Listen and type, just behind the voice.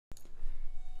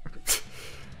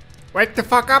Wake the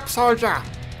fuck up, soldier!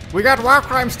 We got war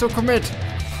crimes to commit!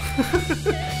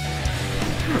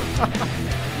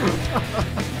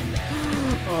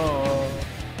 Oh.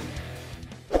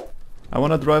 I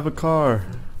wanna drive a car.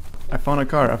 I found a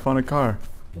car.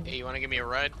 Hey, you wanna give me a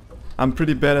ride? I'm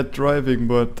pretty bad at driving,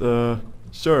 but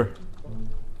sure.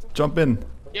 Jump in.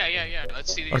 Yeah.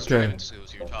 Let's see these Okay. driving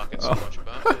skills you're talking so much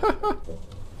about.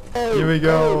 Here we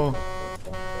go.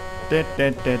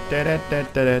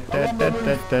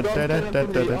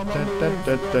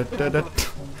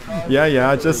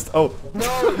 Yeah, just oh. No,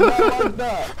 not like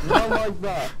that. Not like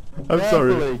that. I'm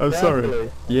sorry. Carefully.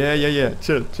 Yeah.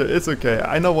 Chill. It's okay.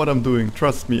 I know what I'm doing.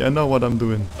 Trust me. I know what I'm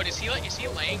doing. But is he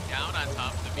laying down on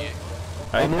top of the vehicle?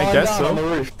 I lying guess down on the so.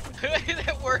 roof.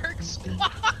 That works.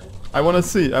 I wanna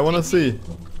see. Take me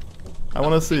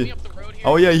up the road here.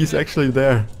 Oh yeah, he's actually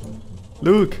there.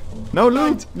 Luke. No,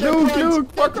 Luke. Luke.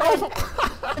 Fuck off.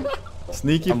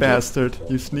 Sneaky bastard.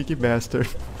 You sneaky bastard.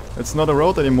 It's not a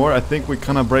road anymore. I think we're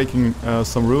kinda breaking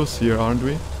some rules here, aren't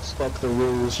we? Fuck the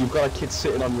rules. You've got a kid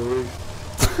sitting on your roof.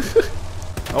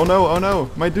 Oh no,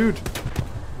 my dude.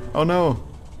 Oh no.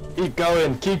 Keep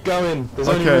going. There's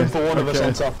only Okay, room for one of us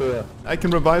on top here. I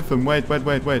can revive him. Wait.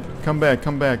 Come back.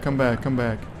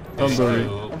 Don't worry.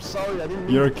 I'm sorry, I didn't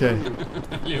mean You're to okay. kill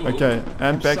you. Okay,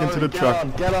 and back into the truck.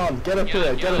 Get up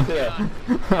here.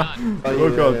 Oh, Oh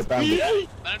god. bandit.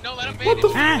 Let him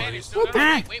vanish.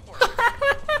 Wait for it.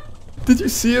 Did you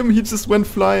see him? He just went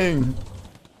flying.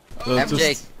 MJ.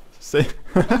 Just say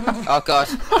Oh god.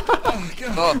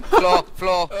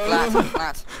 Floor,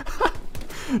 flat.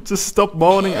 just stop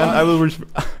moaning and I will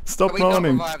stop Can we not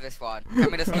moaning. revive this one?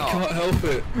 Can we just not? Can't help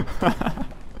it.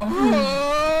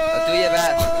 I'll do your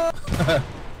best.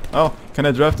 Oh, can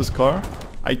I drive this car?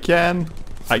 I can.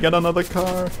 I got another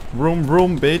car.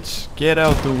 Vroom, bitch. Get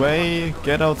out the way,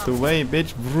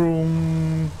 bitch.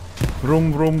 Vroom.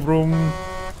 Vroom.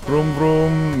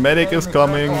 Medic is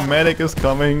coming.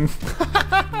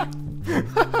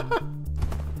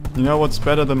 You know what's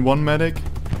better than one medic?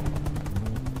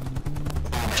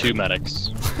 2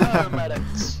 medics.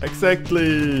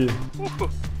 Exactly.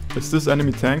 Is this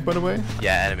enemy tank, by the way?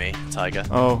 Yeah, enemy. Tiger.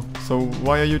 Oh, so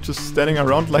why are you just standing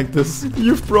around like this?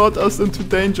 You've brought us into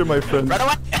danger, my friend. Run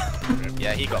away!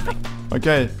 Yeah, he got me.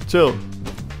 Okay, chill.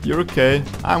 You're okay.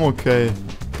 I'm okay.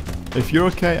 If you're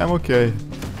okay, I'm okay.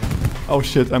 Oh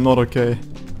shit, I'm not okay.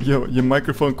 Your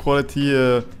microphone quality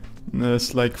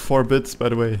is like 4 bits, by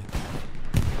the way.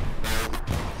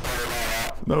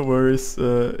 No worries.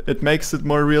 It makes it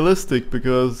more realistic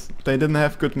because they didn't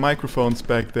have good microphones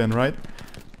back then, right?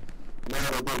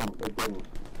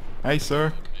 Hey,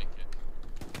 sir.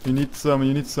 You need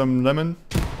some lemon.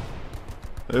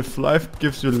 If life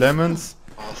gives you lemons,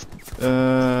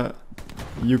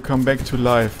 you come back to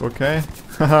life, okay?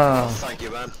 Haha. Thank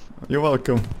you, man. You're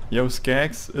welcome. Yo,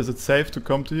 Skags, is it safe to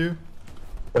come to you?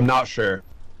 I'm not sure.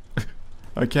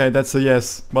 Okay, that's a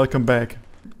yes. Welcome back.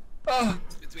 Oh.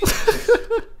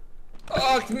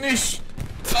 Ach nicht!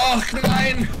 Ach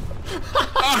nein!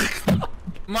 Ach!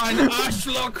 Mein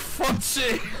Arschloch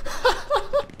Fotze!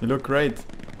 You look great.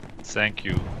 Thank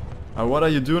you. What are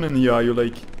you doing in here? Are you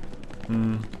like...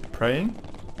 praying?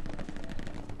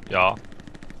 Ja.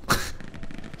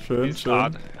 Schön.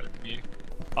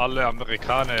 Alle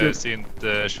Amerikaner sind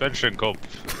Schwänchenkopf.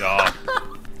 Ja.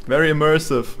 Very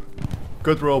immersive.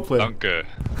 Good roleplay. Danke.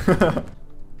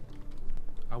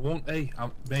 I won't. Hey,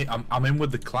 I'm in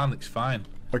with the clan. It's fine.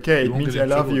 Okay, it means I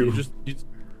love you.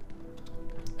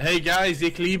 Hey guys,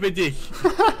 ich liebe dich.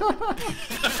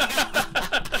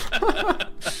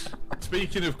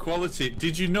 Speaking of quality,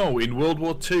 did you know in World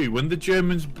War II when the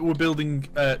Germans were building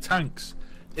tanks,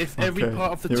 if every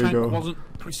part of the tank wasn't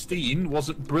pristine,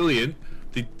 wasn't brilliant,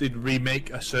 they'd remake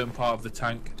a certain part of the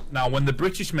tank. Now, when the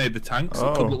British made the tanks,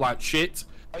 it could look like shit,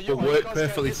 but worked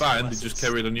perfectly fine. They just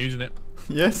carried on using it.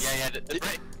 Yes.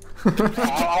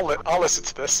 I'll listen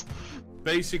to this.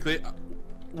 Basically,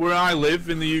 where I live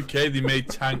in the UK, they made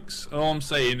tanks. All I'm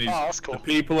saying is cool. the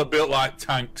people are built like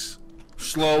tanks,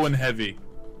 slow and heavy.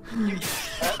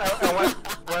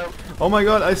 Oh my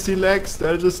god, I see legs.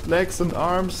 There are just legs and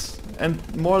arms and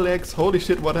more legs. Holy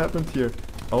shit, what happened here?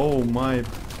 Oh my...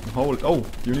 Oh,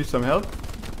 you need some help?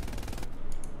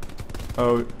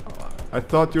 Oh, I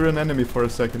thought you were an enemy for a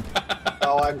second.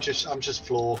 Oh, I'm just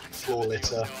floor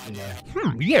litter. Yeah.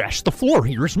 Yes, the floor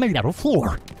here is made out of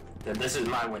floor. Then this is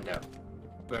my window.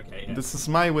 Okay. Yeah. This is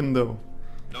my window.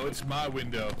 No, it's my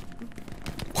window.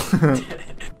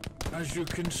 As you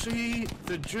can see,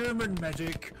 the German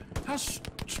medic has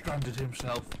stranded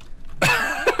himself.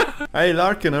 Hey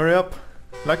Larkin, hurry up.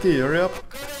 Lucky, hurry up.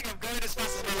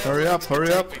 Hurry up.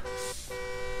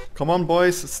 Come on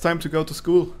boys, it's time to go to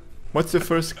school. What's your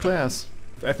first class?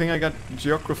 I think I got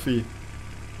geography.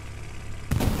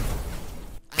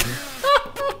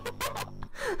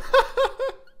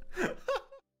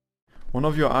 One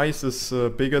of your eyes is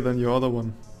bigger than your other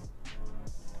one.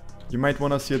 You might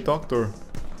wanna see a doctor.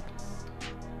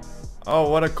 Oh,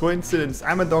 what a coincidence!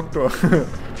 I'm a doctor!